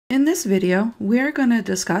In this video, we're going to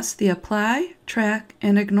discuss the Apply, Track,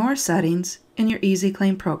 and Ignore settings in your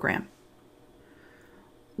EZClaim program.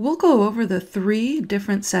 We'll go over the 3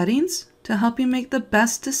 different settings to help you make the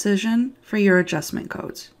best decision for your adjustment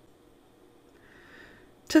codes.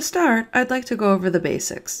 To start, I'd like to go over the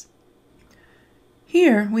basics.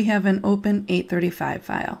 Here we have an open 835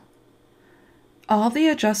 file. All the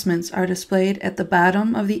adjustments are displayed at the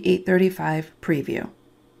bottom of the 835 preview.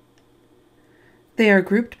 They are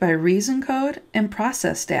grouped by reason code and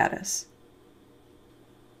process status.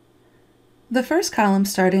 The first column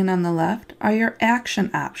starting on the left are your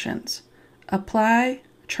action options: apply,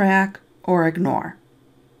 track, or ignore.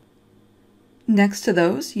 Next to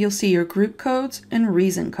those, you'll see your group codes and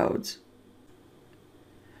reason codes.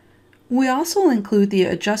 We also include the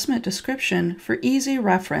adjustment description for easy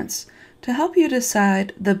reference to help you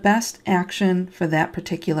decide the best action for that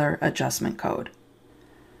particular adjustment code.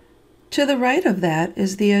 To the right of that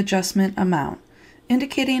is the adjustment amount,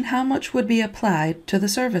 indicating how much would be applied to the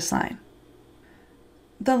service line.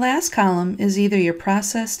 The last column is either your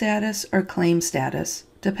process status or claim status,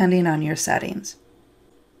 depending on your settings.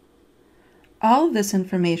 All of this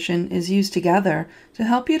information is used together to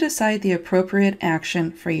help you decide the appropriate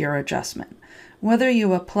action for your adjustment, whether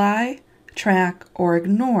you apply, track, or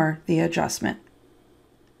ignore the adjustment.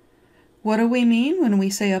 What do we mean when we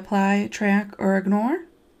say apply, track, or ignore?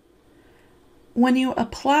 When you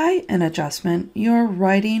apply an adjustment, you're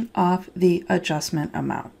writing off the adjustment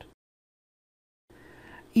amount.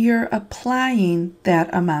 You're applying that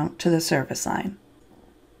amount to the service line.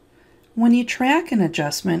 When you track an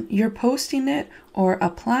adjustment, you're posting it or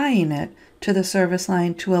applying it to the service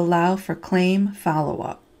line to allow for claim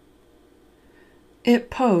follow-up. It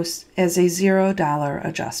posts as a $0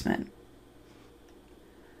 adjustment.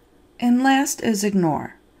 And last is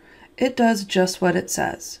ignore. It does just what it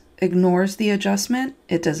says. Ignores the adjustment,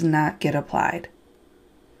 it does not get applied.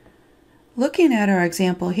 Looking at our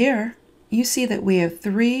example here, you see that we have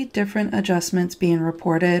 3 different adjustments being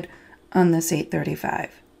reported on this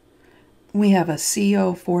 835. We have a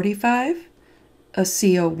CO45, a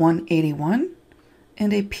CO181,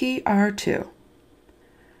 and a PR2.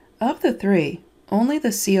 Of the 3, only the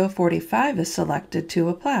CO45 is selected to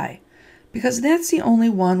apply, because that's the only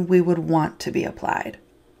one we would want to be applied.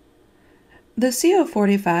 The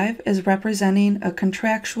CO45 is representing a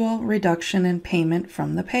contractual reduction in payment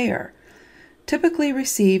from the payer, typically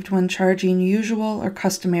received when charging usual or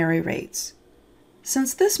customary rates.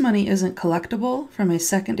 Since this money isn't collectible from a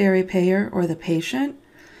secondary payer or the patient,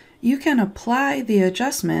 you can apply the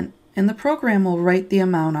adjustment and the program will write the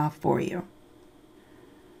amount off for you.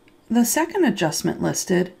 The second adjustment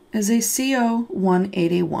listed is a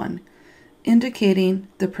CO181, indicating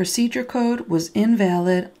the procedure code was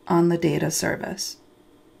invalid on the data service.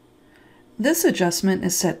 This adjustment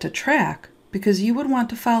is set to track because you would want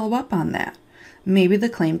to follow up on that. Maybe the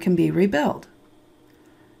claim can be rebilled.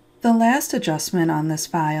 The last adjustment on this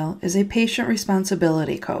file is a patient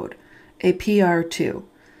responsibility code, a PR2,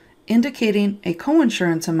 indicating a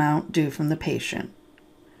coinsurance amount due from the patient.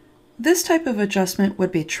 This type of adjustment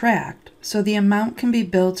would be tracked, so the amount can be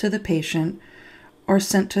billed to the patient or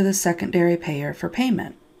sent to the secondary payer for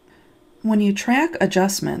payment. When you track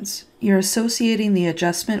adjustments, you're associating the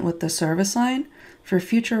adjustment with the service line for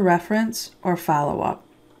future reference or follow-up.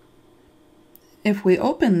 If we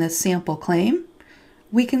open this sample claim,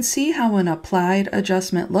 we can see how an applied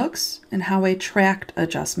adjustment looks and how a tracked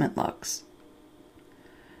adjustment looks.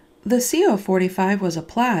 The CO45 was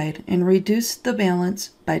applied and reduced the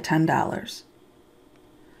balance by $10.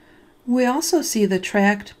 We also see the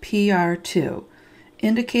tracked PR2,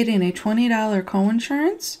 indicating a $20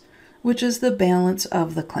 coinsurance, which is the balance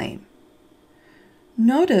of the claim.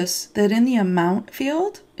 Notice that in the amount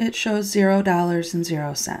field, it shows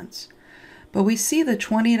 $0.00, but we see the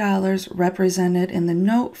 $20 represented in the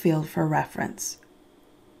note field for reference.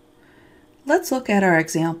 Let's look at our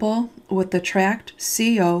example with the tracked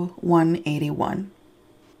CO181.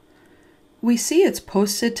 We see it's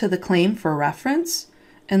posted to the claim for reference,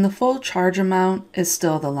 and the full charge amount is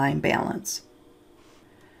still the line balance.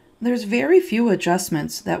 There's very few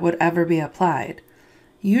adjustments that would ever be applied,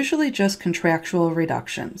 usually just contractual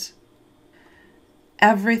reductions.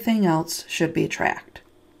 Everything else should be tracked.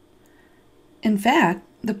 In fact,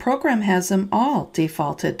 the program has them all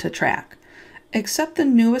defaulted to track, except the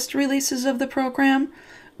newest releases of the program,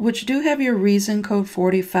 which do have your reason code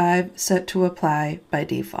 45 set to apply by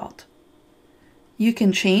default. You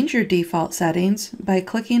can change your default settings by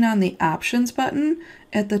clicking on the Options button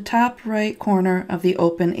at the top right corner of the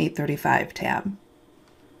Open 835 tab.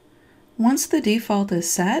 Once the default is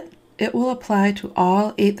set, it will apply to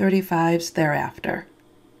all 835s thereafter.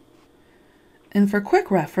 And for quick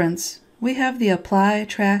reference, we have the Apply,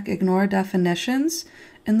 Track, Ignore definitions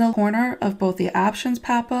in the corner of both the Options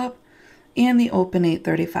pop-up and the Open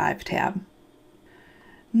 835 tab.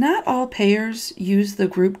 Not all payers use the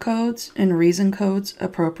group codes and reason codes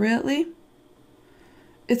appropriately.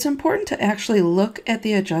 It's important to actually look at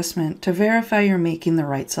the adjustment to verify you're making the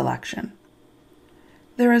right selection.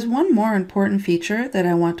 There is one more important feature that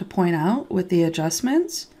I want to point out with the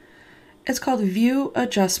adjustments. It's called View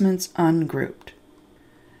Adjustments Ungrouped.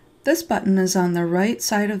 This button is on the right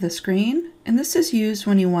side of the screen, and this is used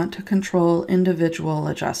when you want to control individual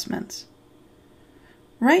adjustments.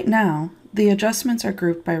 Right now, the adjustments are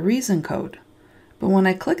grouped by reason code, but when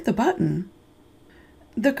I click the button,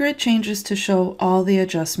 the grid changes to show all the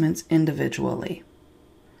adjustments individually.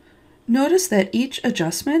 Notice that each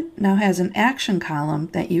adjustment now has an action column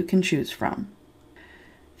that you can choose from.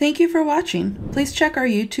 Thank you for watching. Please check our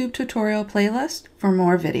YouTube tutorial playlist for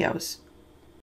more videos.